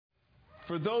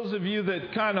For those of you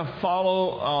that kind of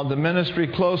follow the ministry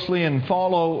closely and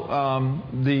follow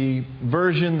the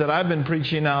version that I've been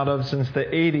preaching out of since the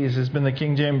 80s has been the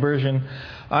King James Version,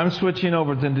 I'm switching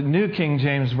over to the New King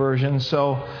James Version,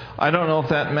 so I don't know if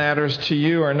that matters to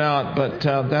you or not, but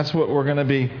that's what we're going to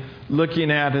be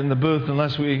looking at in the booth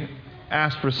unless we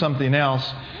ask for something else.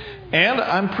 And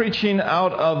I'm preaching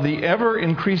out of the Ever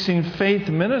Increasing Faith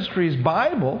Ministries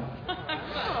Bible,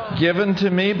 given to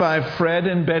me by Fred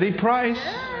and Betty Price.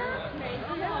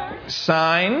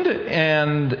 Signed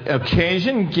and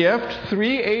occasion gift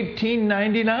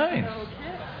 $318.99.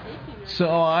 So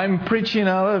I'm preaching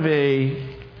out of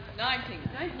a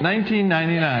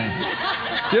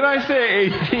 $19.99. Did I say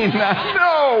 $18.99?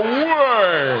 No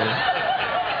word.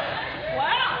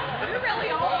 Wow, you're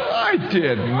really old. I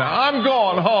did not. I'm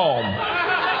going home.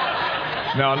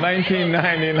 No,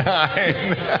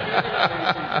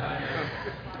 $19.99.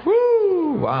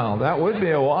 Woo! Wow, that would be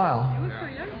a while.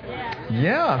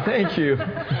 Yeah, thank you. I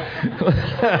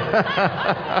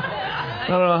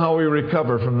don't know how we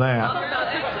recover from that.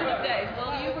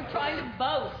 Well, you were trying to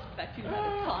boast that you had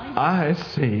a time. I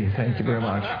see. Thank you very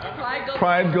much.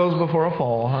 Pride goes before a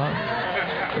fall, huh?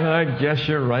 I guess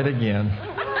you're right again.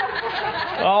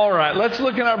 All right, let's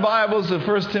look in our Bibles at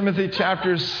 1 Timothy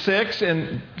chapter 6.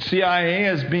 And CIA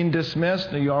has been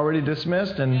dismissed. You already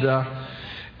dismissed.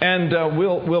 And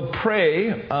we'll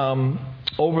pray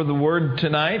over the Word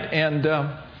tonight. And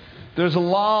there's a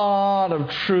lot of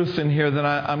truth in here that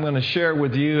I'm going to share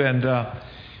with you. And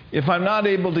if I'm not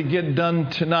able to get done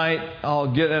tonight,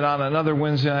 I'll get it on another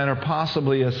Wednesday night or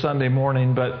possibly a Sunday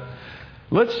morning. But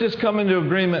let's just come into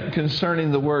agreement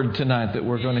concerning the Word tonight that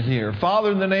we're going to hear.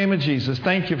 Father, in the name of Jesus,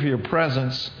 thank you for your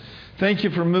presence. Thank you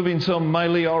for moving so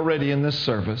mightily already in this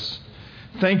service.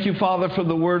 Thank you, Father, for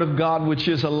the Word of God, which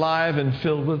is alive and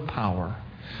filled with power.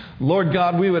 Lord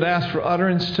God, we would ask for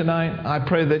utterance tonight. I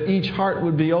pray that each heart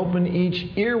would be open, each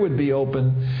ear would be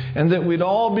open, and that we'd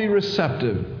all be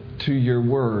receptive to your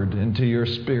Word and to your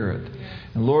Spirit.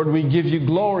 And Lord, we give you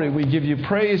glory, we give you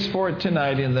praise for it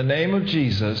tonight in the name of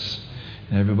Jesus.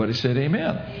 And everybody said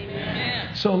amen.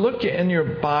 Amen. So look in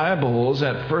your Bibles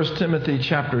at 1 Timothy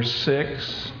chapter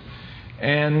 6,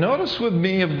 and notice with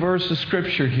me a verse of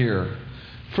Scripture here.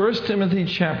 1 Timothy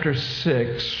chapter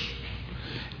 6,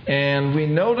 and we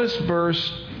notice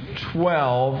verse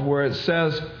 12 where it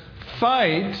says,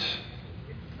 "Fight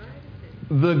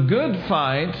the good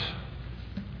fight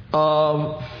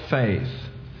of faith."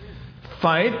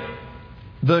 Fight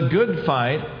the good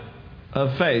fight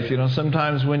of faith. You know,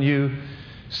 sometimes when you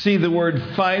see the word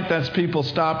fight, that's people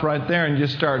stop right there and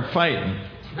just start fighting.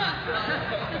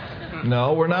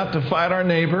 No, we're not to fight our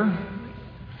neighbor.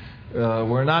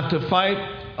 We're not to fight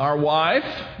our wife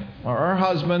or our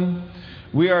husband.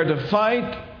 We are to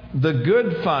fight the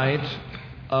good fight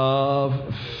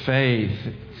of faith.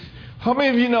 How many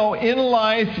of you know in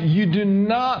life you do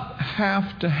not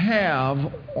have to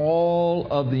have all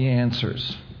of the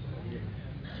answers?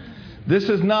 This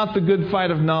is not the good fight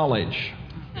of knowledge.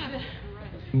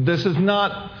 This is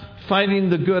not fighting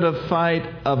the good fight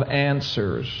of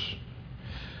answers.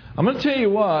 I'm going to tell you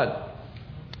what.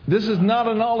 This is not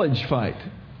a knowledge fight.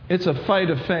 It's a fight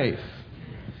of faith.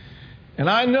 And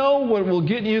I know what will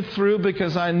get you through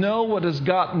because I know what has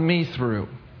gotten me through.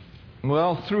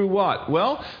 Well, through what?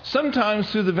 Well,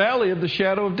 sometimes through the valley of the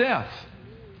shadow of death.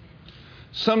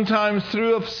 Sometimes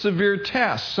through a severe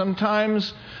test.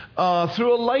 Sometimes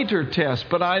through a lighter test.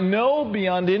 But I know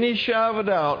beyond any shadow of a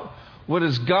doubt what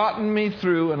has gotten me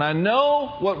through, and I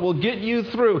know what will get you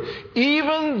through,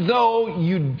 even though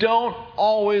you don't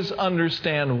always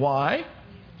understand why.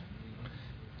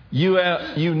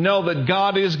 You know that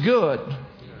God is good.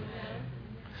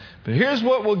 But here's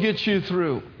what will get you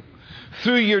through.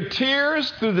 Through your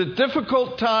tears, through the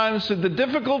difficult times, through the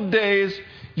difficult days,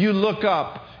 you look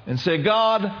up and say,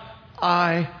 God,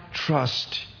 I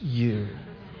trust you.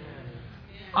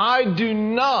 I do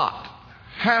not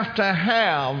have to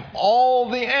have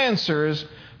all the answers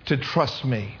to trust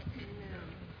me.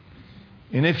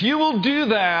 And if you will do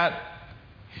that,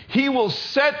 He will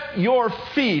set your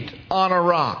feet on a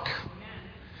rock.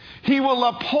 He will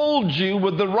uphold you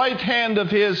with the right hand of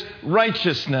His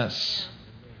righteousness.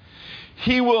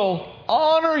 He will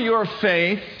honor your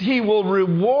faith. He will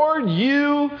reward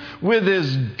you with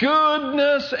His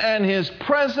goodness and His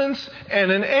presence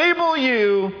and enable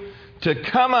you to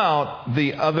come out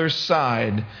the other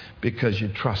side because you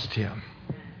trust Him.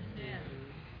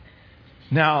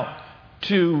 Now,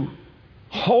 to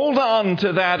hold on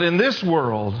to that in this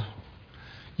world,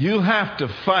 you have to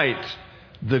fight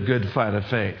the good fight of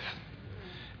faith.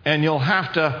 And you'll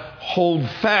have to hold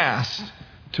fast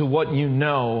to what you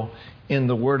know in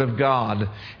the Word of God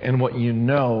and what you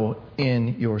know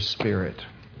in your spirit.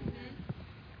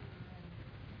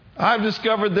 I've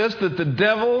discovered this, that the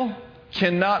devil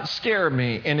cannot scare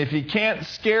me. And if he can't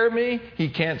scare me, he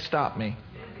can't stop me.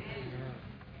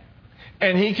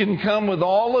 And he can come with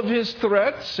all of his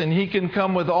threats, and he can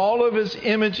come with all of his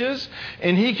images,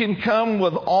 and he can come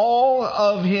with all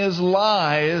of his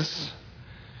lies.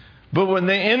 But when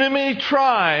the enemy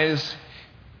tries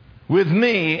with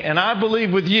me, and I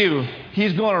believe with you,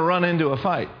 he's going to run into a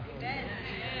fight.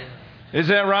 Is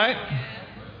that right?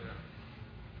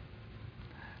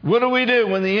 What do we do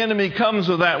when the enemy comes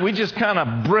with that? We just kind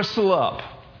of bristle up,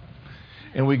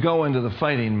 and we go into the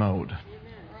fighting mode.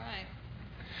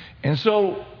 And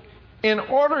so, in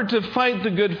order to fight the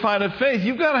good fight of faith,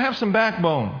 you've got to have some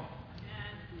backbone.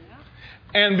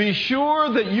 And be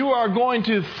sure that you are going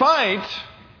to fight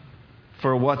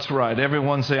for what's right.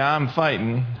 Everyone say, I'm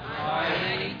fighting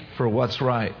for what's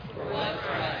right.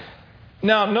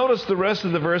 Now, notice the rest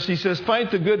of the verse. He says, fight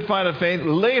the good fight of faith.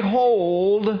 Lay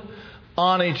hold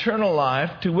on eternal life,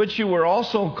 to which you were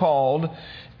also called,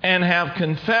 and have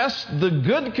confessed the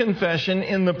good confession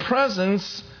in the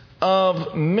presence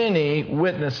of many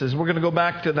witnesses. We're going to go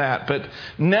back to that. But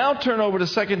now turn over to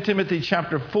 2 Timothy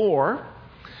chapter 4.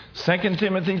 2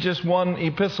 Timothy, just one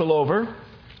epistle over.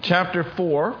 Chapter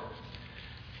 4.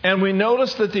 And we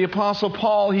notice that the Apostle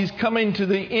Paul, he's coming to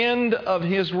the end of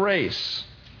his race.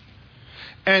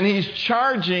 And he's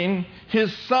charging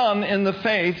his son in the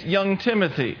faith, young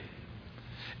Timothy.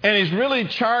 And he's really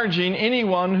charging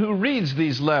anyone who reads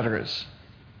these letters.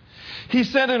 He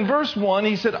said in verse 1,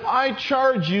 he said, I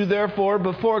charge you therefore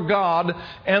before God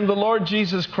and the Lord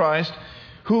Jesus Christ,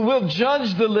 who will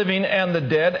judge the living and the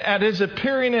dead at his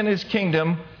appearing in his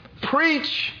kingdom,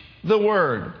 preach the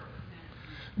word.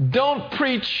 Don't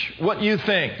preach what you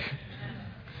think.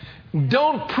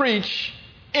 Don't preach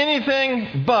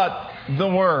anything but the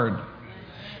word.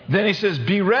 Then he says,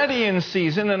 be ready in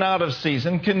season and out of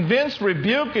season. Convince,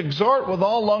 rebuke, exhort with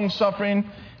all long-suffering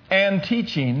and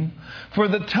teaching. For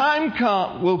the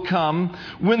time will come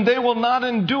when they will not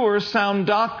endure sound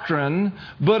doctrine,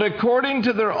 but according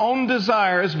to their own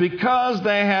desires, because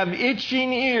they have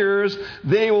itching ears,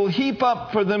 they will heap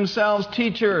up for themselves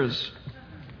teachers.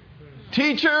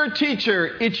 Teacher,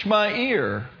 teacher, itch my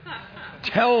ear.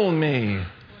 Tell me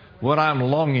what I'm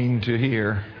longing to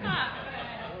hear.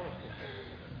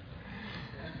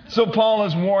 So Paul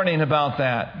is warning about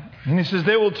that. And he says,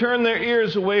 they will turn their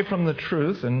ears away from the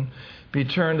truth and be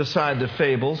turned aside to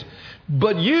fables.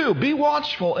 But you, be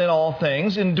watchful in all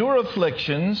things, endure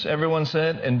afflictions. Everyone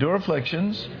said, endure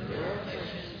afflictions.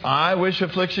 I wish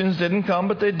afflictions didn't come,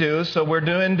 but they do, so we're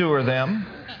to endure them.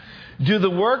 Do the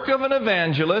work of an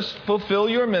evangelist, fulfill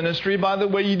your ministry. By the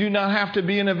way, you do not have to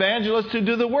be an evangelist to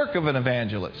do the work of an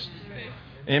evangelist.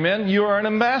 Amen? You are an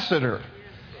ambassador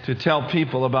to tell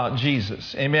people about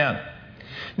Jesus. Amen.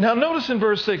 Now notice in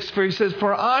verse 6, where he says,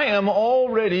 for I am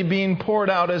already being poured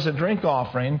out as a drink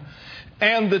offering,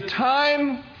 and the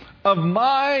time of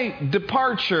my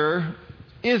departure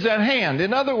is at hand.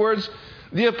 In other words,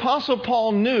 the Apostle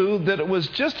Paul knew that it was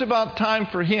just about time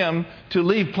for him to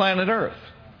leave planet Earth.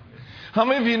 How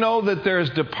many of you know that there's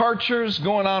departures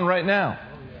going on right now?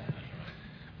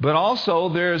 But also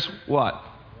there's what?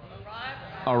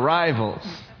 Arrivals.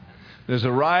 There's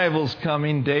arrivals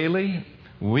coming daily,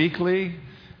 weekly,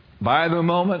 by the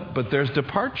moment, but there's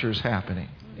departures happening.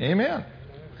 Amen.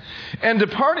 And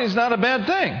departing is not a bad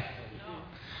thing.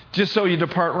 Just so you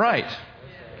depart right,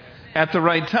 at the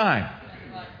right time,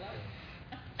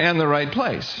 and the right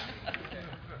place.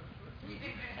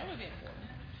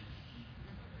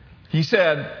 He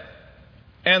said,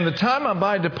 and the time of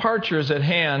my departure is at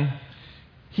hand.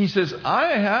 He says,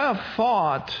 I have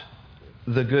fought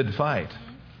the good fight.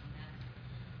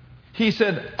 He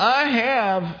said, I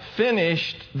have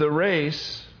finished the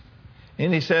race.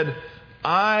 And he said,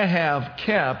 I have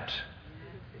kept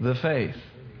the faith.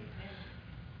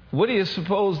 What do you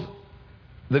suppose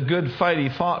the good fight he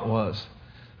fought was?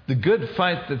 The good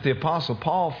fight that the Apostle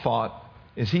Paul fought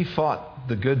is he fought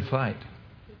the good fight.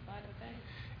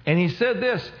 And he said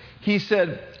this. He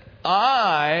said,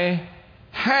 I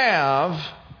have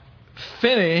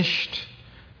finished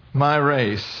my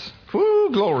race.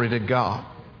 Woo, glory to God.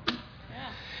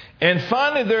 And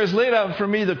finally, there is laid out for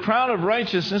me the crown of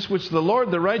righteousness, which the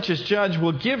Lord, the righteous judge,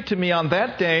 will give to me on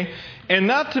that day. And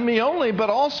not to me only,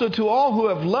 but also to all who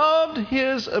have loved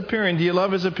his appearing. Do you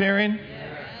love his appearing?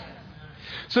 Yes.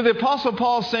 So the Apostle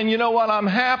Paul is saying, you know what? I'm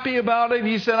happy about it.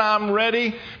 He said, I'm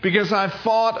ready because I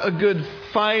fought a good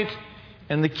fight.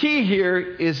 And the key here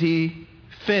is he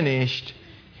finished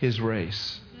his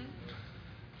race.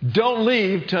 Don't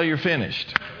leave till you're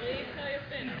finished.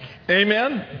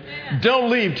 Amen? Don't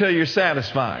leave till you're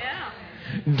satisfied.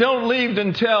 Don't leave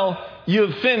until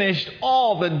you've finished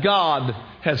all that God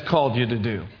has called you to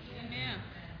do.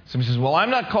 Somebody says, well, I'm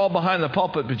not called behind the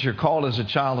pulpit, but you're called as a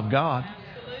child of God.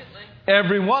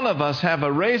 Every one of us have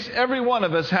a race. Every one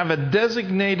of us have a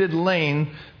designated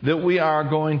lane that we are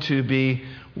going to be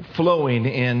flowing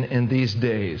in these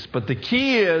days. But the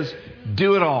key is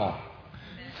do it all.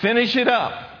 Finish it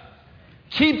up.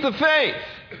 Keep the faith.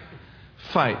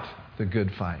 Fight the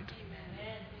good fight.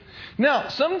 Now,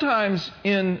 sometimes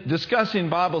in discussing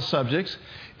Bible subjects,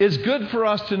 it's good for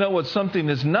us to know what something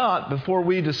is not before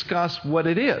we discuss what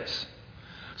it is.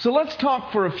 So let's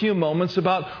talk for a few moments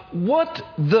about what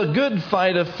the good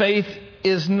fight of faith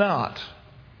is not.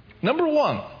 Number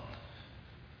one,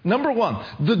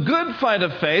 the good fight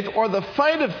of faith, or the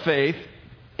fight of faith,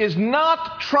 is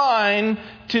not trying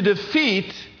to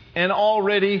defeat an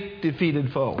already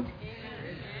defeated foe.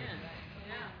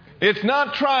 It's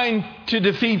not trying to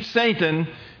defeat Satan,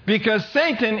 because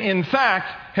Satan, in fact,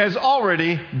 has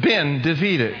already been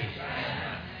defeated.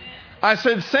 I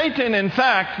said Satan, in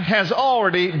fact, has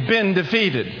already been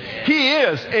defeated. He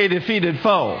is a defeated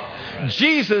foe.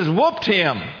 Jesus whooped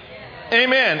him.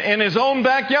 Amen. In his own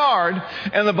backyard.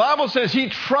 And the Bible says he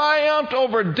triumphed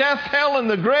over death, hell, and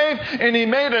the grave, and he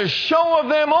made a show of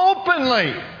them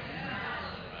openly.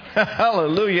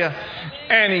 Hallelujah.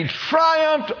 And he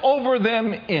triumphed over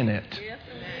them in it.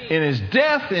 In his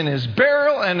death, in his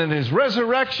burial, and in his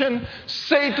resurrection,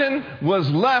 Satan was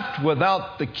left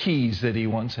without the keys that he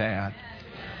once had.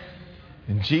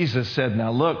 And Jesus said,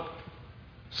 now look,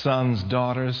 sons,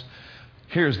 daughters,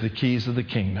 here's the keys of the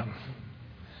kingdom.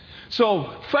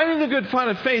 So fighting the good fight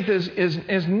of faith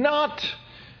is not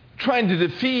trying to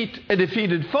defeat a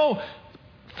defeated foe.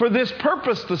 For this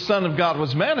purpose the Son of God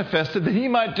was manifested, that he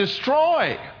might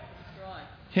destroy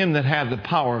him that had the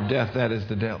power of death, that is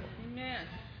the devil.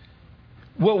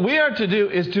 What we are to do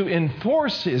is to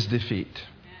enforce his defeat.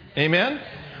 Amen?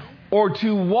 Or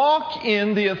to walk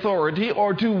in the authority,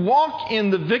 or to walk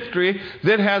in the victory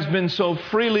that has been so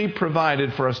freely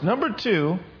provided for us. Number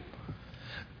two,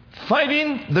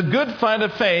 fighting the good fight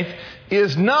of faith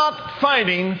is not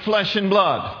fighting flesh and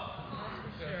blood.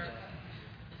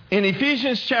 In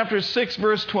Ephesians chapter 6,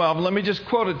 verse 12, let me just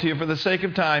quote it to you for the sake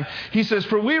of time. He says,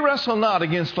 for we wrestle not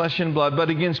against flesh and blood, but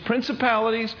against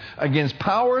principalities, against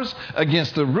powers,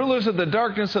 against the rulers of the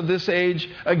darkness of this age,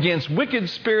 against wicked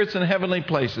spirits in heavenly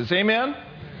places. Amen?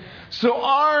 So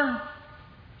our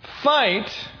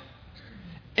fight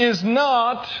is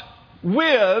not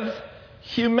with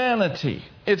humanity.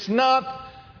 It's not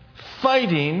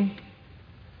fighting,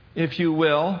 if you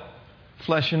will,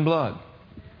 flesh and blood.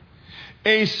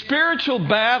 A spiritual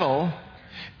battle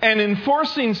and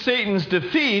enforcing Satan's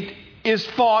defeat is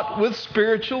fought with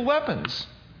spiritual weapons.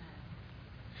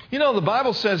 You know, the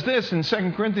Bible says this in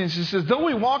 2 Corinthians. It says, though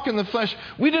we walk in the flesh,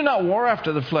 we do not war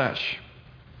after the flesh.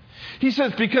 He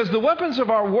says, because the weapons of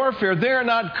our warfare, they are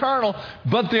not carnal,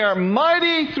 but they are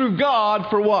mighty through God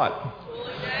for what?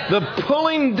 The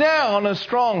pulling down of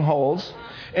strongholds.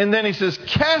 And then he says,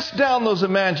 cast down those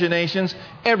imaginations,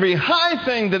 every high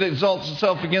thing that exalts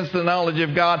itself against the knowledge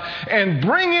of God, and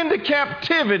bring into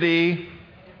captivity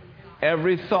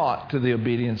every thought to the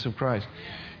obedience of Christ.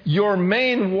 Your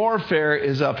main warfare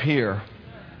is up here.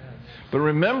 But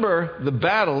remember, the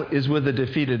battle is with a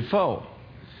defeated foe.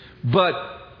 But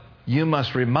you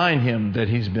must remind him that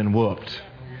he's been whooped.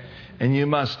 And you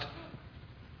must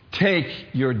take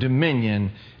your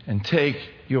dominion and take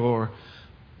your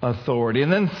authority.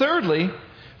 And then thirdly,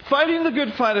 fighting the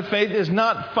good fight of faith is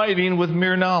not fighting with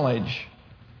mere knowledge.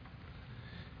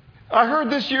 I heard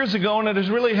this years ago, and it has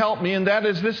really helped me, and that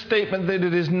is this statement that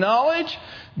it is knowledge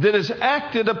that is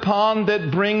acted upon that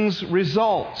brings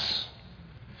results.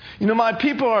 You know, my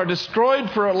people are destroyed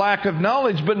for a lack of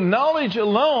knowledge, but knowledge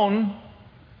alone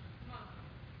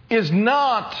is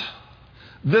not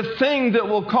the thing that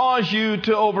will cause you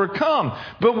to overcome.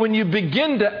 But when you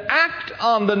begin to act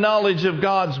on the knowledge of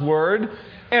God's Word,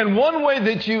 and one way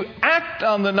that you act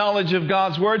on the knowledge of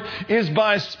God's Word is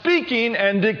by speaking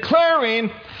and declaring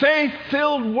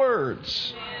faith-filled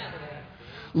words.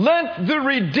 Let the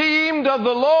redeemed of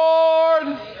the Lord,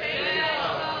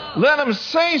 let them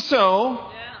say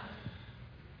so,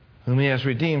 whom he has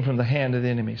redeemed from the hand of the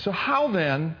enemy. So how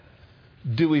then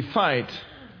do we fight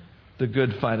the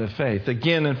good fight of faith?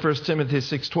 Again, in 1 Timothy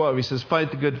 6:12, he says, fight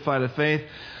the good fight of faith,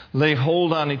 lay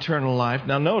hold on eternal life.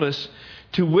 Now notice,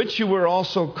 to which you were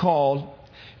also called,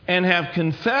 and have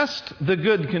confessed the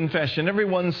good confession.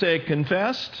 Everyone say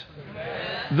confessed.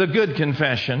 The good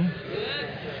confession.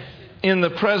 In the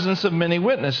presence of many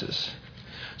witnesses.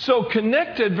 So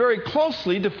connected very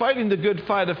closely to fighting the good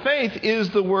fight of faith is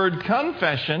the word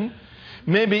confession.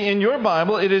 Maybe in your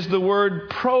Bible it is the word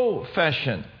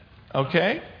profession.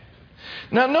 Okay?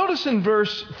 Now notice in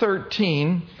verse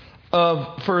 13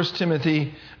 of 1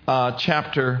 Timothy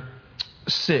chapter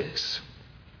 6.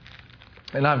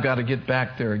 And I've got to get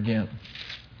back there again.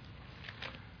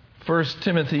 1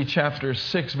 Timothy chapter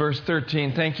 6 verse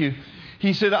 13. Thank you.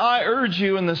 He said, I urge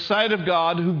you in the sight of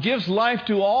God who gives life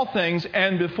to all things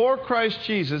and before Christ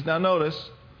Jesus. Now notice.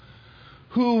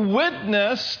 Who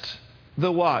witnessed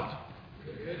the what?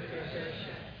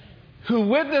 Who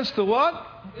witnessed the what?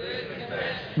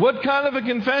 What kind of a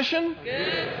confession?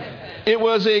 It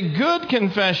was a good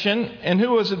confession. And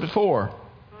who was it before?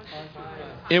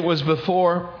 It was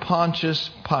before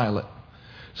Pontius Pilate.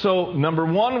 So, number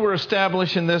one, we're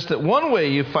establishing this, that one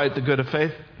way you fight the good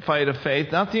fight of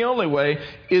faith, not the only way,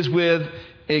 is with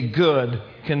a good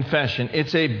confession.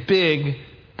 It's a big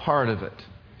part of it.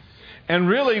 And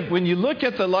really, when you look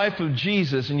at the life of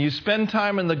Jesus and you spend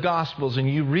time in the Gospels and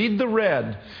you read the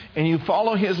red and you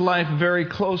follow His life very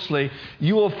closely,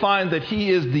 you will find that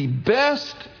He is the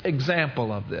best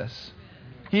example of this.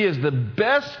 He is the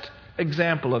best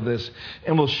example of this.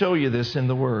 And we'll show you this in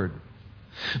the Word.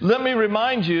 Let me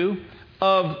remind you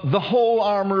of the whole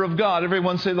armor of God.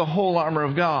 Everyone say the whole armor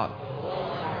of God.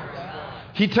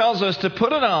 He tells us to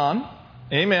put it on.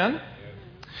 Amen.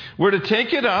 We're to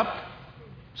take it up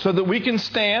so that we can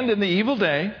stand in the evil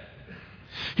day.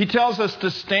 He tells us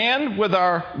to stand with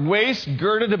our waist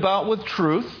girded about with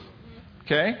truth.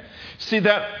 Okay? See,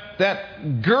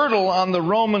 that girdle on the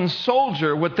Roman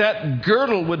soldier, what that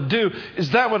girdle would do is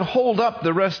that would hold up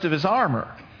the rest of his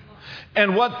armor.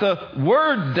 And what the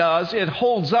Word does, it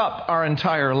holds up our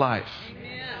entire life.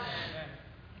 Amen.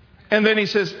 And then he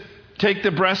says, take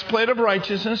the breastplate of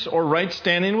righteousness or right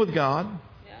standing with God.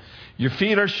 Yeah. Your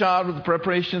feet are shod with the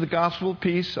preparation of the gospel of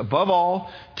peace. Above all,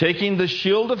 taking the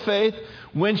shield of faith,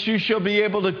 whence you shall be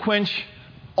able to quench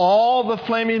all the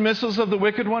flaming missiles of the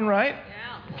wicked one, right?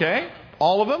 Yeah. Okay?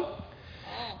 All of them.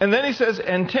 And then he says,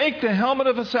 and take the helmet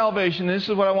of salvation. This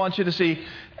is what I want you to see.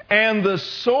 And the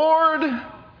sword.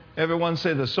 Everyone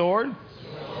say the sword.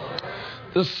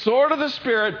 The sword of the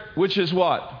Spirit, which is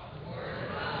what?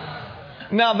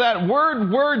 Now that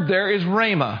word there is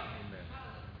rhema.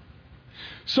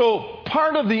 So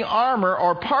part of the armor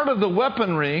or part of the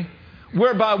weaponry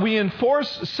whereby we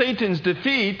enforce Satan's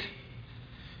defeat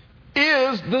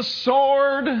is the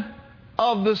sword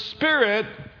of the Spirit,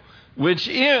 which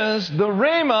is the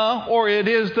rhema, or it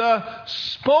is the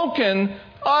spoken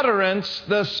utterance,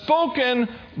 the spoken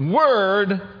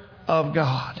word of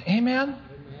God. Amen?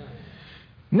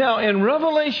 Now, in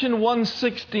Revelation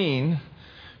 1:16,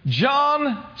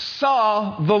 John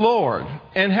saw the Lord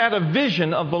and had a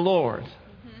vision of the Lord.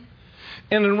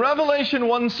 And in Revelation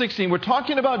 1:16, we're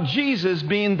talking about Jesus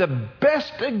being the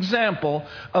best example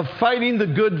of fighting the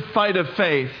good fight of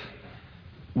faith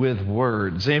with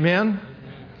words. Amen?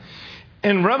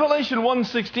 In Revelation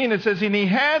 1:16, it says, and he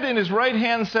had in his right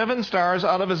hand 7 stars.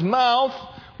 Out of his mouth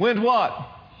went what?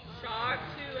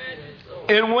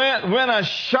 It went a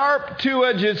sharp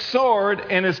two-edged sword,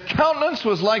 and his countenance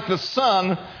was like the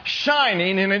sun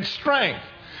shining in its strength.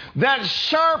 That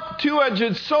sharp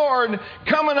two-edged sword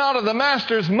coming out of the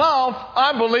Master's mouth,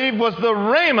 I believe, was the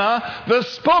rhema, the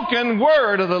spoken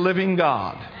word of the living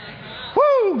God.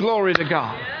 Woo! Glory to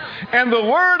God. And the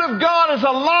word of God is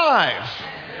alive.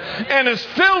 And it's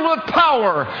filled with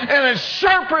power, and it's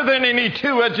sharper than any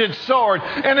two-edged sword,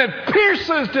 and it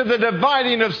pierces to the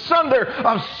dividing of sunder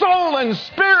of soul and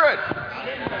spirit.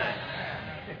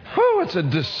 Whew, it's a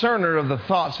discerner of the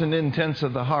thoughts and intents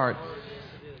of the heart.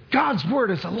 God's word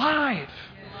is alive.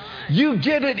 You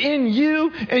get it in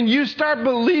you, and you start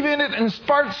believing it and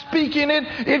start speaking it,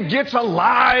 it gets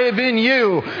alive in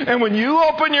you. And when you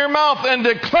open your mouth and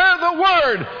declare the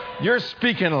word, you're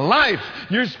speaking life.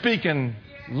 You're speaking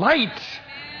light.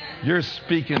 You're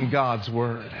speaking God's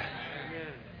word.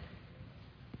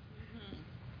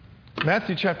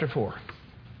 Matthew chapter 4.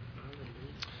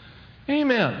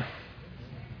 Amen.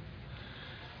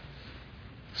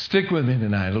 Stick with me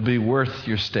tonight. It'll be worth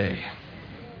your stay.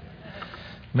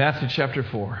 Matthew chapter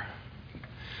 4,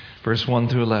 verse 1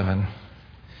 through 11.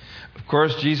 Of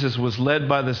course, Jesus was led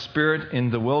by the Spirit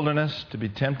in the wilderness to be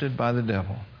tempted by the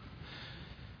devil.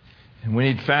 And when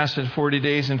he'd fasted 40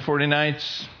 days and 40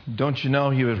 nights, don't you know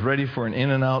he was ready for an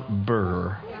In-N-Out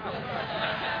burger.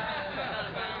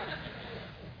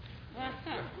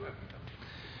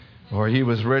 Or he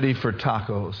was ready for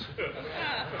tacos.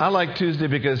 I like Tuesday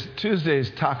because Tuesday is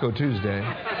Taco Tuesday.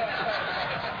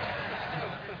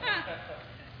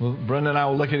 Well, Brenda and I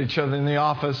will look at each other in the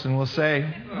office and we'll say,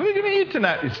 we're going to eat eat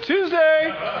tonight? It's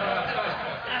Tuesday.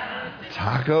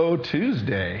 Taco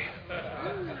Tuesday.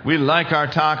 We like our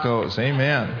tacos.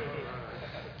 Amen.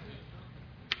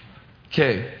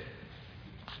 Okay.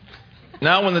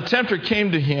 Now when the tempter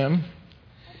came to him,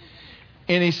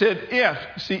 and he said,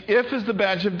 if. See, if is the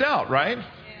badge of doubt, right?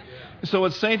 So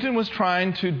what Satan was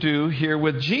trying to do here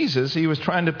with Jesus, he was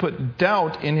trying to put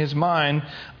doubt in his mind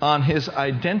on his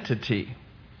identity.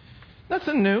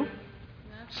 Nothing new.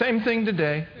 Same thing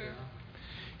today.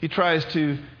 He tries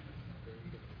to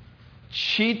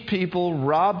cheat people,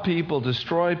 rob people,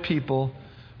 destroy people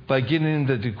by getting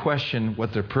them to question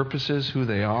what their purpose is, who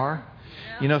they are.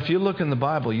 You know, if you look in the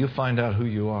Bible, you'll find out who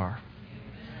you are.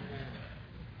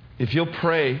 If you'll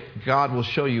pray, God will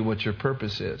show you what your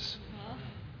purpose is.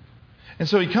 And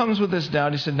so he comes with this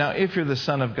doubt. He said, now, if you're the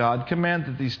Son of God, command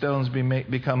that these stones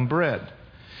become bread.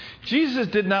 Jesus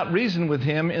did not reason with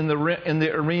him in the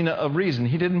arena of reason.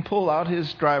 He didn't pull out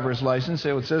his driver's license.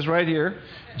 So it says right here,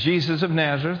 Jesus of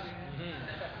Nazareth.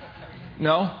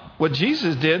 No. What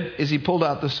Jesus did is he pulled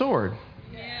out the sword.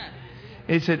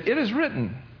 He said, it is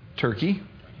written, turkey,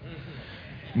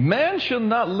 man shall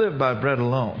not live by bread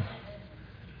alone,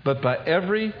 but by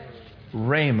every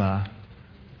rhema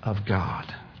of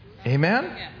God.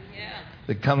 Amen?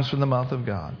 That comes from the mouth of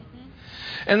God.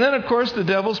 And then, of course, the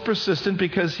devil's persistent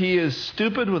because he is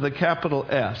stupid with a capital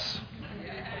S.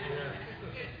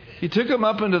 He took him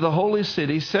up into the holy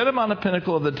city, set him on a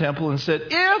pinnacle of the temple, and said,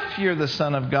 if you're the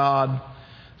Son of God,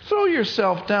 throw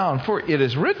yourself down, for it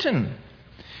is written,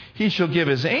 he shall give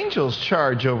his angels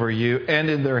charge over you, and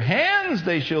in their hands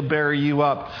they shall bear you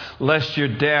up, lest you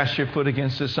dash your foot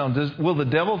against a stone. Will the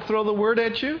devil throw the word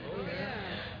at you?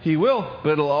 He will,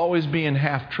 but it'll always be in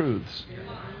half-truths.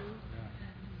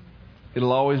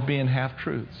 It'll always be in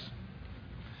half-truths.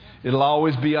 It'll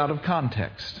always be out of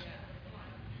context.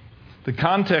 The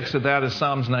context of that is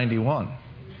Psalms 91.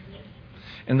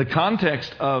 In the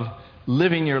context of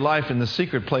living your life in the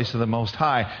secret place of the Most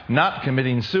High, not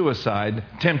committing suicide,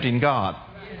 tempting God.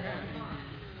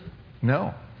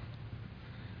 No.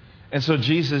 And so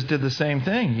Jesus did the same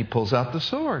thing. He pulls out the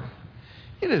sword.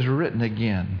 It is written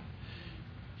again.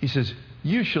 He says,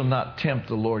 you shall not tempt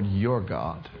the Lord your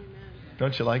God.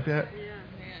 Don't you like that?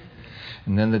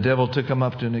 And then the devil took him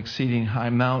up to an exceeding high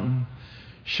mountain,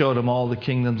 showed him all the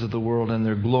kingdoms of the world and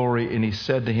their glory, and he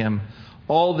said to him,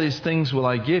 all these things will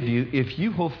I give you if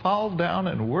you will fall down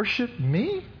and worship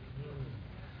me.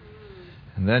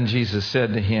 And then Jesus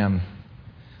said to him,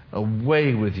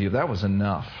 away with you. That was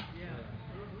enough.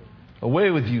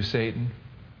 Away with you, Satan,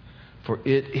 for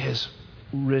it is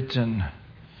written,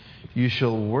 you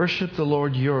shall worship the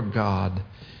Lord your God,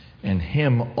 and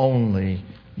him only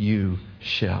you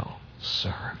shall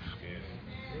serve.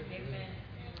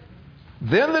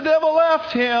 Then the devil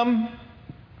left him,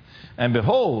 and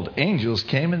behold, angels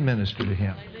came and ministered to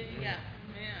him.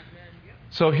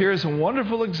 So here's a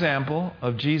wonderful example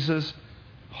of Jesus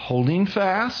holding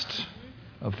fast,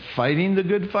 of fighting the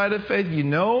good fight of faith. You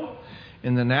know,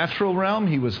 in the natural realm,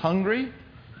 he was hungry.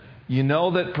 You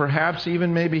know that perhaps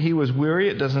even maybe he was weary.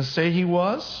 It doesn't say he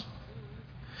was.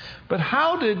 But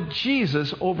how did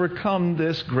Jesus overcome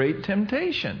this great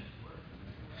temptation?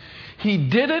 He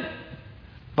did it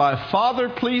by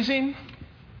Father-pleasing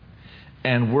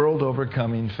and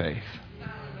world-overcoming faith.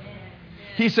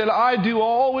 He said, I do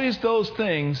always those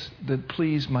things that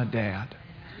please my dad.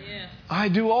 I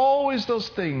do always those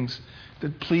things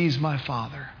that please my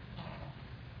Father.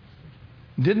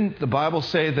 Didn't the Bible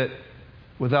say that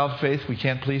without faith we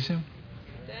can't please him?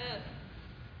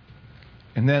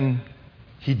 And then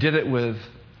he did it with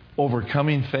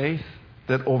overcoming faith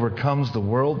that overcomes the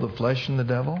world, the flesh, and the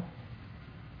devil.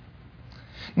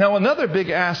 Now, another big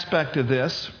aspect of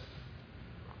this,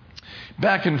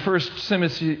 back in 1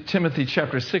 Timothy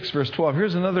chapter 6, verse 12,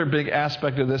 here's another big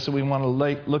aspect of this that we want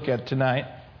to look at tonight.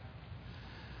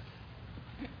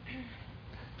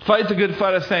 Fight the good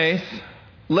fight of faith.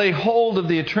 Lay hold of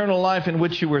the eternal life in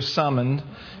which you were summoned.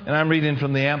 And I'm reading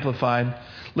from the Amplified.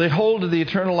 Lay hold of the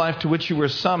eternal life to which you were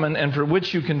summoned and for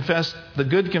which you confessed the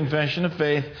good confession of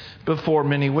faith before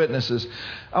many witnesses.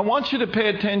 I want you to pay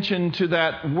attention to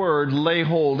that word, lay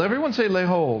hold. Everyone say lay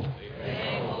hold.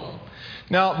 Lay hold.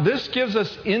 Now, this gives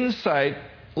us insight,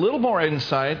 a little more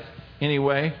insight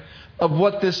anyway, of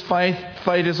what this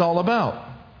fight is all about.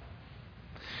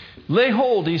 Lay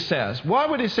hold, he says. Why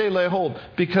would he say lay hold?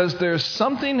 Because there's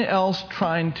something else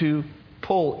trying to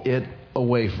pull it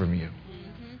away from you.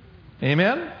 Mm-hmm.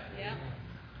 Amen? Yeah.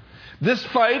 This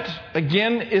fight,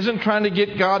 again, isn't trying to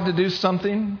get God to do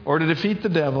something or to defeat the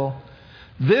devil.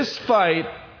 This fight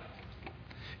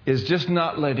is just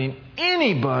not letting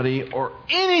anybody or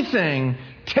anything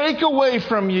take away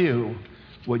from you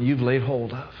what you've laid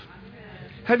hold of.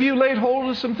 Have you laid hold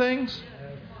of some things?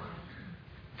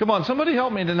 Come on, somebody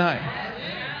help me tonight.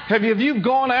 Have you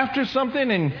gone after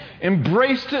something and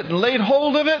embraced it and laid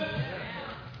hold of it?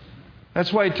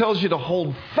 That's why he tells you to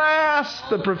hold fast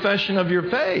the profession of your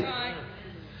faith.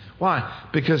 Why?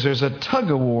 Because there's a tug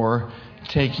of war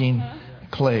taking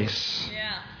place.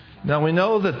 Now we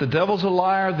know that the devil's a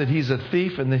liar, that he's a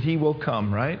thief, and that he will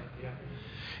come, right?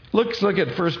 Let's look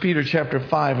at 1 Peter chapter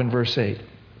 5 and verse 8.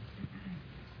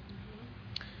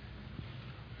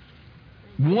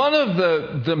 One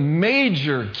of the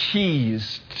major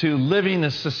keys to living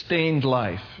a sustained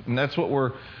life, and that's what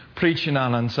we're preaching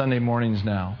on Sunday mornings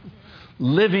now,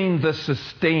 living the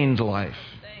sustained life.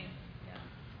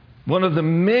 One of the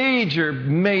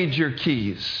major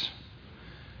keys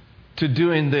to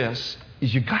doing this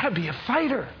is you've got to be a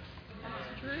fighter.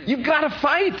 You've got to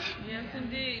fight. Yes,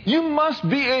 indeed. You must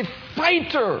be a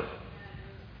fighter.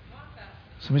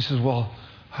 Somebody says, well,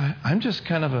 I'm just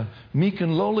kind of a meek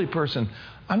and lowly person.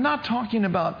 I'm not talking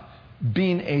about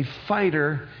being a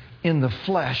fighter in the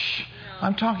flesh. No.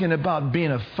 I'm talking about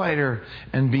being a fighter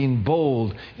and being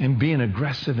bold and being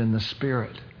aggressive in the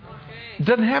spirit. Okay. It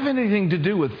doesn't have anything to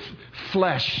do with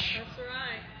flesh. That's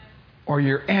right. Or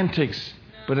your antics,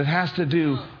 no. But it has to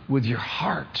do with your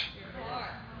heart.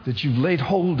 That you've laid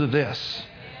hold of this.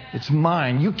 It's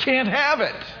mine. You can't have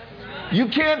it. Right. You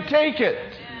can't take it.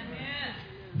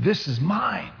 This is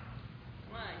mine.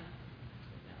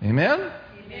 Amen?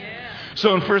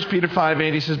 So in 1 Peter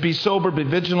 5:8 he says, be sober, be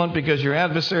vigilant, because your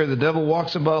adversary, the devil,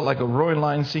 walks about like a roaring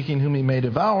lion seeking whom he may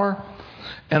devour.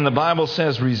 And the Bible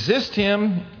says, resist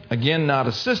him. Again, not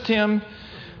assist him,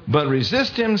 but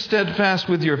resist him steadfast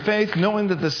with your faith, knowing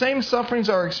that the same sufferings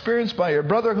are experienced by your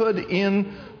brotherhood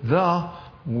in the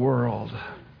world.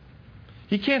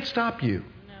 He can't stop you.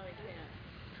 No, he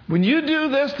can't. When you do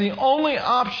this, the only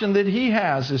option that he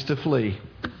has is to flee.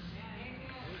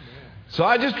 So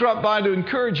I just dropped by to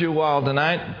encourage you a while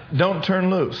tonight. Don't turn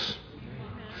loose.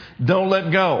 Don't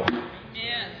let go.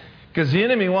 Because the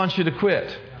enemy wants you to quit.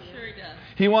 Sure he does.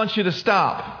 He wants you to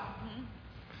stop.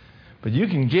 But you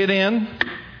can get in.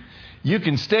 You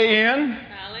can stay in.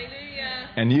 Hallelujah.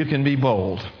 And you can be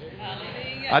bold.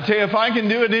 Hallelujah. I tell you, if I can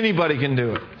do it, anybody can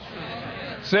do it.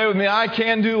 Say with me, I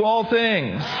can do all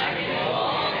things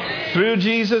through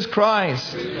Jesus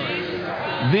Christ,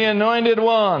 the Anointed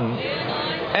One,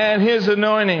 and His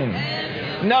anointing.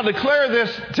 Now declare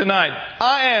this tonight.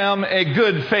 I am a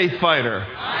good faith fighter.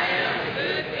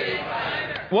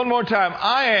 One more time.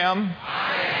 I am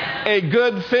a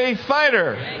good faith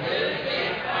fighter.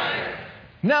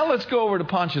 Now let's go over to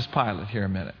Pontius Pilate here a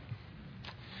minute.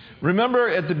 Remember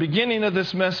at the beginning of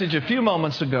this message a few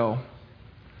moments ago,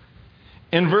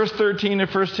 in verse 13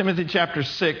 of 1 Timothy chapter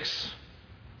 6,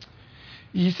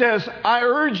 he says, I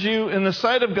urge you in the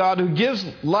sight of God who gives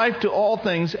life to all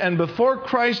things, and before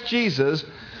Christ Jesus,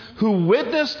 who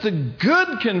witnessed the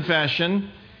good confession.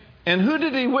 And who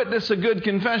did he witness a good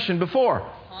confession before?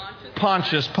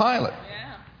 Pontius Pilate.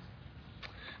 Yeah.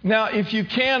 Now, if you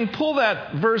can, pull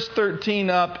that verse 13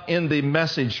 up in the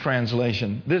Message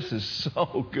translation. This is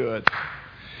so good.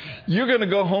 You're going to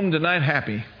go home tonight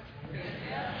happy.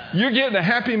 You're getting a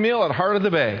happy meal at Heart of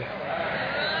the Bay.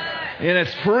 And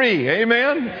it's free.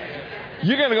 Amen?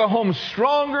 You're going to go home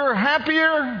stronger,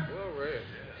 happier,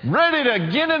 ready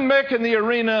to get in Mick in the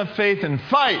arena of faith and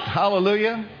fight.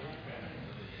 Hallelujah.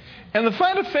 And the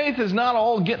fight of faith is not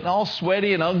all getting all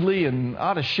sweaty and ugly and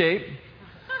out of shape.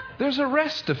 There's a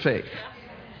rest of faith.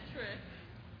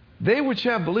 They which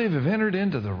have believed have entered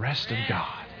into the rest of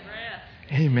God.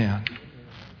 Amen.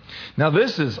 Now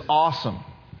this is awesome.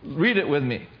 Read it with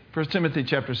me. 1 Timothy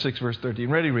chapter 6, verse 13.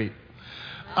 Ready, read.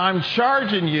 I'm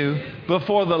charging you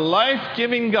before the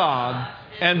life-giving God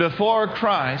and before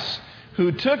Christ,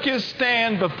 who took his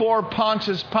stand before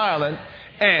Pontius Pilate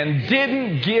and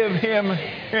didn't give him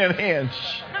an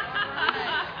inch.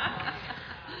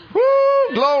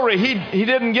 Woo, glory. He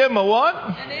didn't give him a what?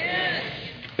 An inch.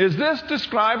 Is this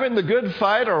describing the good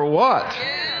fight or what?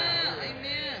 Yeah,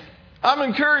 amen. I'm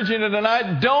encouraging you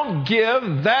tonight, don't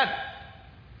give that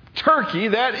turkey,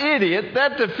 that idiot,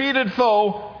 that defeated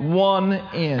foe 1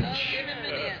 inch. Give him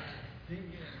an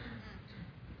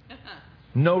inch.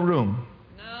 No room.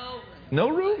 No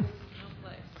room.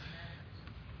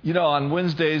 You know, on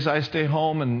Wednesdays I stay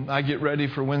home and I get ready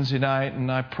for Wednesday night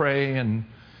and I pray and,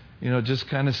 just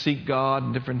kind of seek God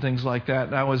and different things like that.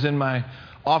 And I was in my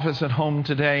office at home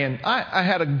today and I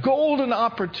had a golden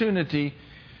opportunity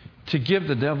to give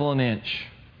the devil an inch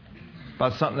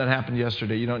about something that happened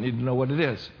yesterday. You don't need to know what it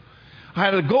is. I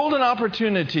had a golden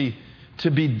opportunity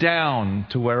to be down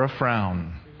to wear a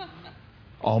frown.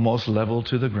 almost level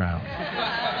to the ground.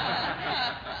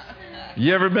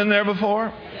 You ever been there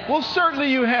before? Well,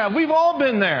 certainly you have. We've all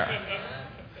been there.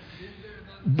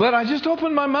 But I just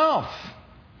opened my mouth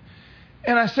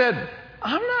and I said,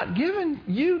 I'm not giving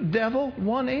you, devil,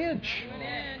 1 inch.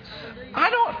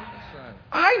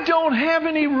 I don't have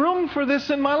any room for this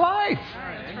in my life.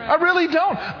 I really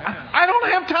don't. I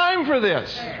don't have time for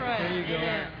this.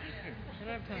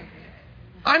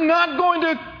 I'm not going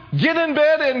to get in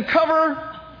bed and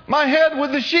cover my head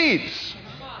with the sheets.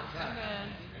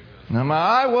 Now, my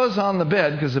eye was on the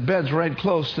bed because the bed's right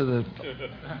close to the...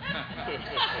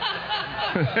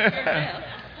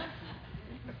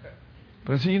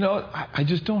 But I said, you know, I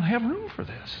just don't have room for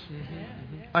this.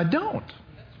 I don't.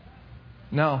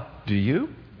 Now, do you?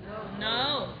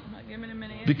 No. I'm not giving him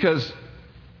any. Because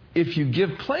if you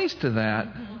give place to that,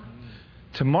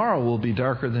 tomorrow will be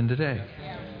darker than today.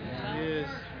 Yes.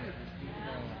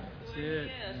 That's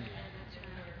it.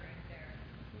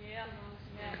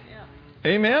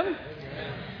 Amen?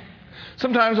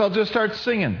 Sometimes I'll just start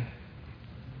singing.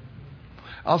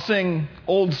 I'll sing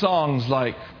old songs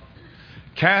like,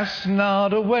 cast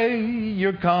not away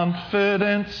your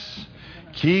confidence,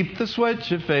 keep the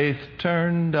switch of faith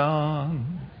turned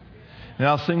on. And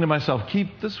I'll sing to myself,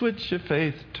 keep the switch of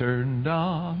faith turned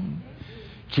on.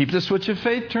 Keep the switch of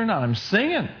faith turned on. I'm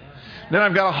singing. Then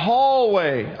I've got a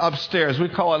hallway upstairs. We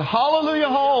call it Hallelujah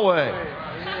Hallway.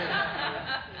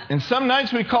 And some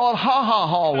nights we call it Ha Ha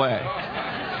Hallway.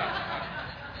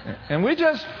 And we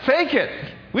just fake it.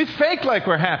 We fake like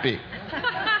we're happy.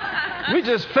 We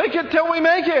just fake it till we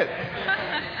make it.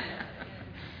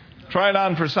 Try it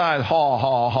on for size. Ha,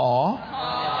 ha, ha.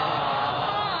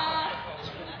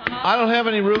 I don't have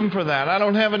any room for that. I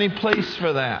don't have any place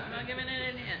for that.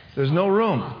 There's no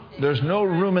room. There's no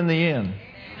room in the inn.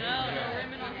 No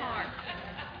room in the heart.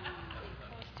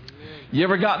 You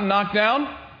ever gotten knocked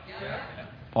down?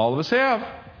 All of us have.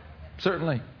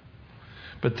 Certainly.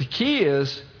 But the key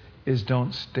is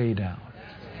don't stay down.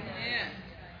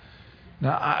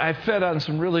 Now, I fed on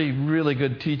some really, really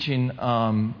good teaching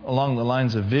along the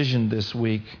lines of vision this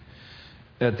week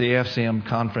at the FCM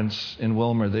conference in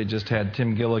Wilmer. They just had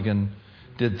Tim Gilligan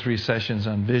did 3 sessions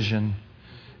on vision,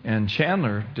 and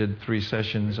Chandler did 3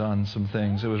 sessions on some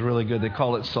things. It was really good. They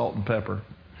call it salt and pepper.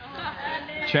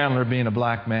 Chandler being a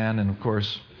black man, and of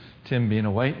course, Tim being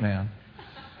a white man.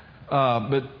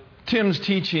 But Tim's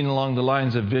teaching along the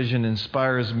lines of vision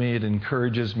inspires me. It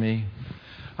encourages me.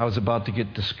 I was about to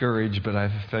get discouraged, but I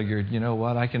figured, you know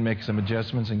what? I can make some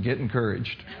adjustments and get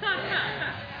encouraged.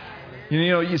 You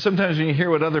know, sometimes when you hear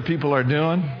what other people are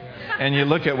doing and you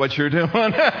look at what you're doing,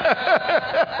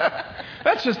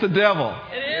 that's just the devil.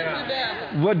 It is the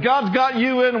devil. What God's got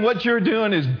you in, what you're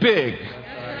doing is big.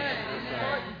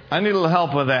 I need a little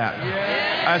help with that.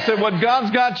 I said, what God's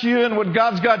got you in, what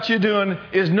God's got you doing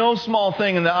is no small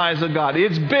thing in the eyes of God.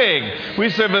 It's big. We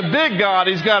serve a big God.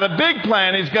 He's got a big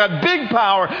plan. He's got big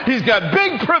power. He's got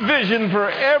big provision for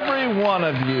every one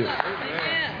of you.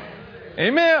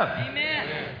 Amen.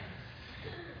 Amen.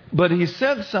 But he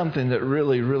said something that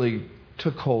really, really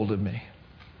took hold of me.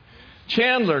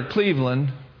 Chandler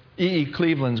Cleveland, E.E.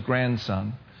 Cleveland's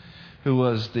grandson, who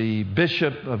was the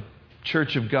bishop of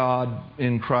Church of God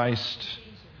in Christ,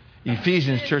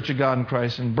 Ephesians Church of God in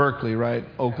Christ in Berkeley, right?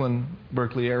 Oakland,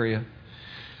 Berkeley area.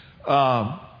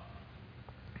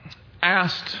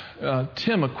 Asked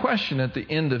Tim a question at the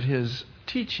end of his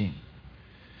teaching.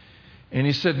 And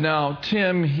he said, now,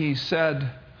 Tim, he said,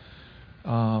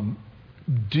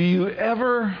 do you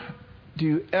ever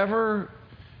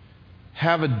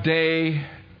have a day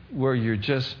where you're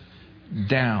just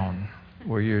down,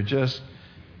 where you're just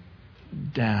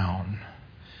down?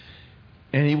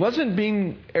 And he wasn't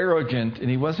being arrogant and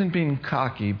he wasn't being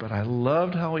cocky, but I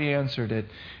loved how he answered it.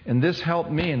 And this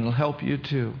helped me and it'll help you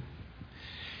too.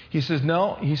 He says,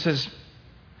 no, he says,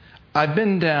 I've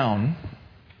been down.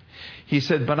 He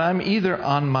said, but I'm either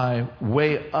on my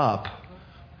way up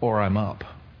or I'm up.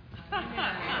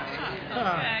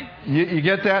 Okay. You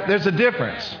get that? There's a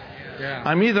difference. Yeah.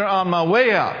 I'm either on my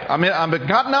way up. I mean, I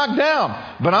got knocked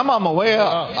down, but I'm on my way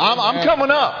up. I'm coming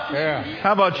up. Yeah.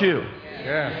 How about you?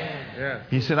 Yeah. Yeah.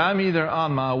 He said, I'm either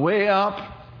on my way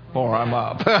up or I'm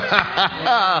up.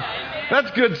 That's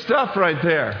good stuff right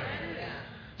there.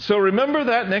 So remember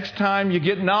that next time you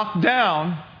get knocked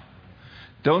down,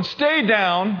 don't stay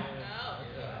down.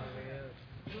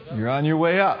 You're on your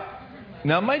way up.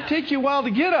 Now, it might take you a while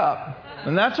to get up,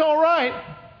 and that's all right,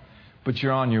 but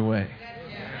you're on your way.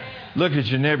 Look at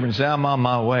your neighbor and say, I'm on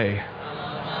my way.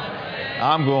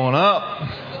 I'm going up.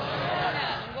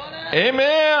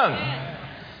 Amen.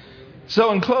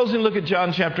 So in closing, look at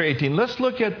John chapter 18. Let's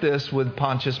look at this with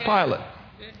Pontius Pilate.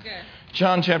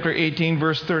 John chapter 18,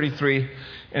 verse 33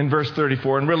 and verse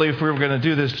 34. And really, if we were going to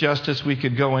do this justice, we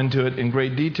could go into it in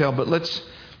great detail, but let's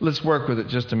work with it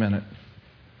just a minute.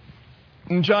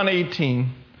 In John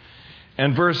 18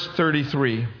 and verse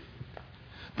 33,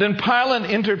 then Pilate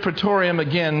entered Praetorium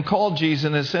again, called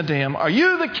Jesus, and said to him, "Are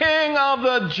you the king of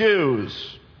the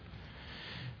Jews?"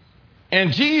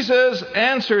 And Jesus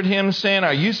answered him, saying,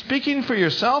 "Are you speaking for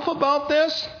yourself about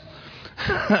this?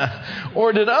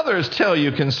 Or did others tell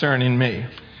you concerning me?"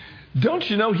 Don't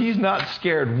you know he's not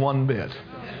scared one bit?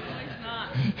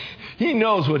 He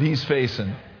knows what he's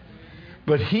facing,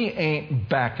 but he ain't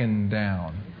backing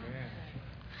down.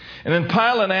 And then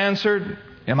Pilate answered,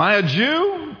 "Am I a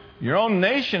Jew? Your own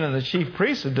nation and the chief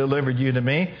priests have delivered you to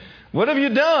me. What have you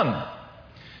done?"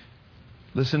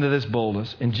 Listen to this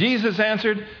boldness. And Jesus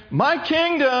answered, "My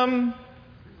kingdom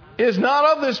is not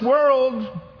of this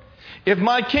world. If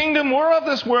my kingdom were of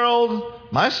this world,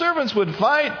 my servants would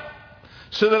fight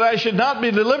so that I should not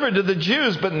be delivered to the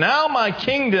Jews. But now my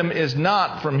kingdom is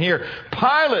not from here."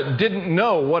 Pilate didn't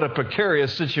know what a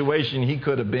precarious situation he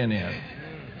could have been in.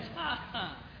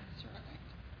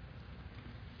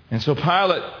 And so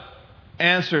Pilate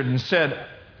answered and said,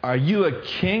 "Are you a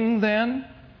king then?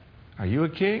 Are you a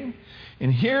king?"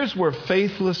 And here's where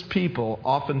faithless people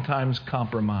oftentimes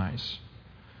compromise,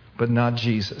 but not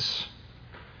Jesus.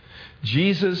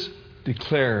 Jesus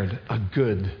declared a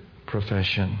good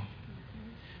profession.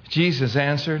 Jesus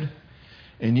answered,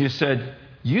 and you said,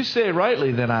 "You say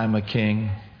rightly that I'm a king,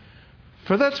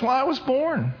 for that's why I was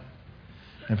born.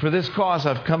 And for this cause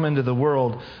I've come into the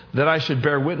world, that I should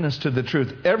bear witness to the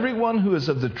truth. Everyone who is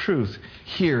of the truth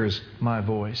hears my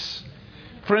voice."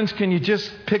 Friends, can you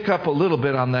just pick up a little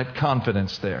bit on that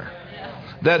confidence there?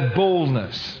 That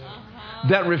boldness,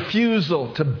 that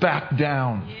refusal to back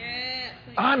down.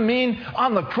 I mean,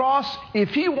 on the cross,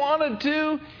 if he wanted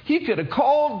to, he could have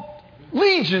called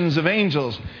legions of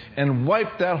angels and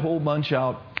wiped that whole bunch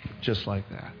out just like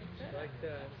that.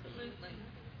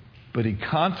 But he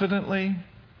confidently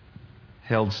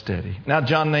held steady. Now,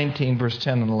 John 19, verse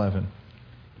 10 and 11.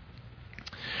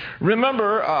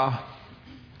 Remember,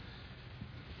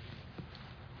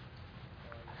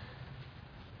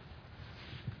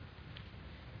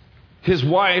 his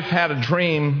wife had a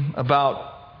dream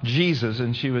about Jesus,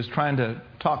 and she was trying to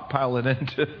talk Pilate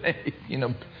into, hey,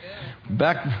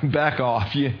 back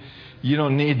off. You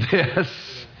don't need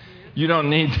this. You don't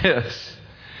need this.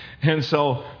 And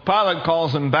so Pilate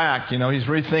calls him back. He's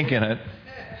rethinking it.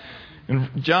 In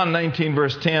John 19,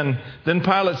 verse 10, then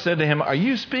Pilate said to him, "Are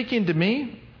you speaking to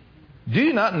me? Do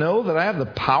you not know that I have the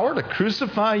power to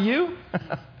crucify you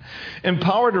and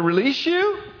power to release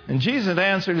you?" And Jesus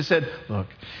answered and said, "Look,"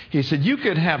 he said, "you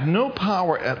could have no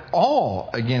power at all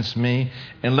against me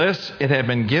unless it had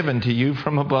been given to you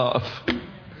from above." Wow.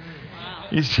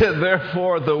 He said,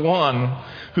 "Therefore, the one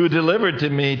who delivered to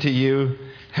me to you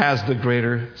has the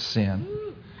greater sin."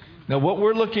 Now, what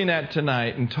we're looking at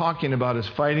tonight and talking about is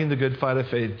fighting the good fight of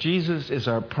faith. Jesus is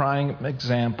our prime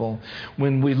example.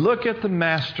 When we look at the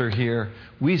Master here,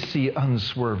 we see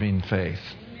unswerving faith.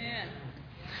 Amen.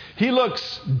 He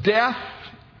looks death.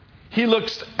 He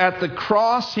looks at the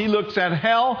cross. He looks at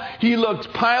hell. He looks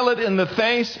Pilate in the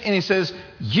face, and he says,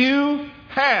 "You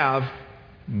have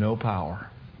no power."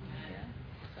 Yeah,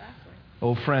 exactly.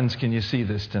 Oh, friends, can you see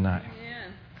this tonight? Yeah.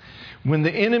 When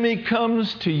the enemy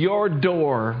comes to your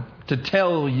door to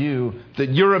tell you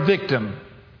that you're a victim,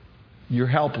 you're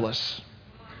helpless,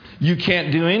 you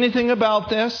can't do anything about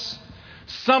this,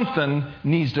 something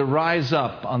needs to rise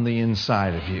up on the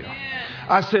inside of you.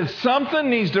 I said something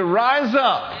needs to rise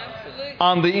up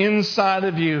on the inside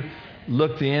of you.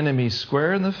 Look the enemy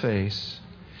square in the face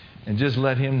and just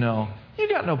let him know, you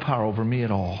got no power over me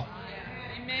at all.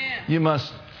 You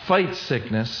must fight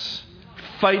sickness,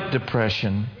 fight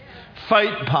depression,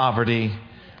 fight poverty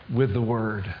with the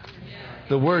Word.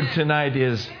 The Word tonight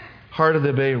is, Heart of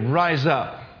the Bay, rise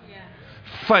up.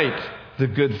 Fight the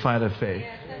good fight of faith.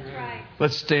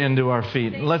 Let's stand to our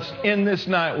feet. Let's end this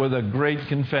night with a great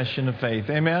confession of faith.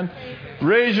 Amen?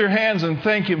 Raise your hands and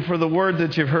thank Him for the Word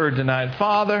that you've heard tonight.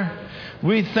 Father,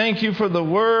 we thank You for the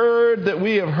Word that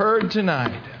we have heard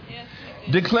tonight.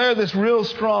 Declare this real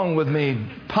strong with me.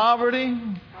 Poverty,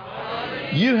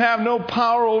 You have no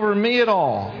power over me at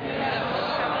all.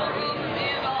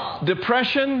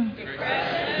 Depression,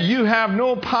 You have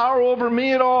no power over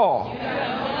me at all.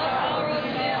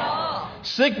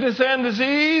 Sickness and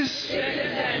disease,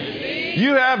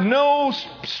 You have no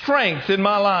strength in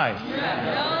my life.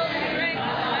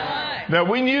 Now,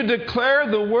 when you declare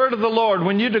the word of the Lord,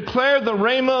 when you declare the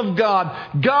rhema of God,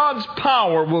 God's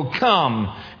power will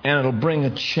come and it'll bring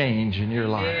a change in your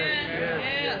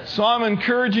life. So I'm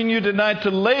encouraging you tonight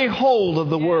to lay hold of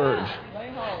the Word.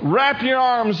 Wrap your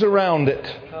arms around it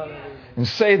and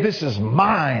say, this is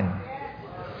mine.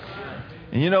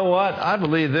 And you know what? I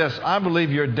believe this. I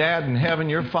believe your dad in heaven,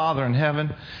 your Father in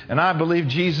heaven, and I believe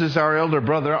Jesus, our elder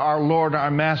brother, our Lord,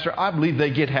 our Master, I believe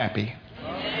they get happy.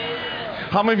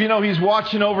 How many of you know He's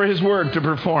watching over His Word to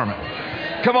perform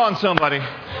it? Come on, somebody.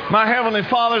 My Heavenly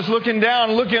Father's looking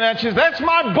down, looking at you. That's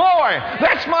my boy.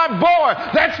 That's my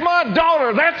boy. That's my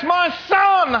daughter. That's my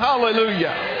son.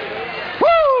 Hallelujah.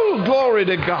 Woo! Glory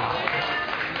to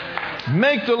God.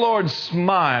 Make the Lord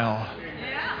smile.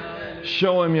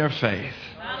 Show Him your faith.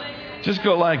 Just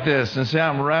go like this and say,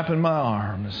 I'm wrapping my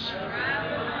arms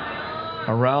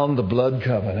around the blood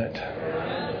covenant.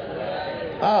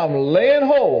 I'm laying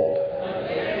hold.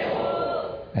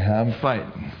 And I'm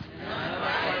fighting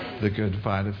the good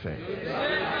fight of faith.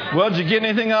 Well, did you get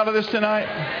anything out of this tonight?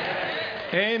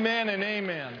 Amen and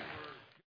amen.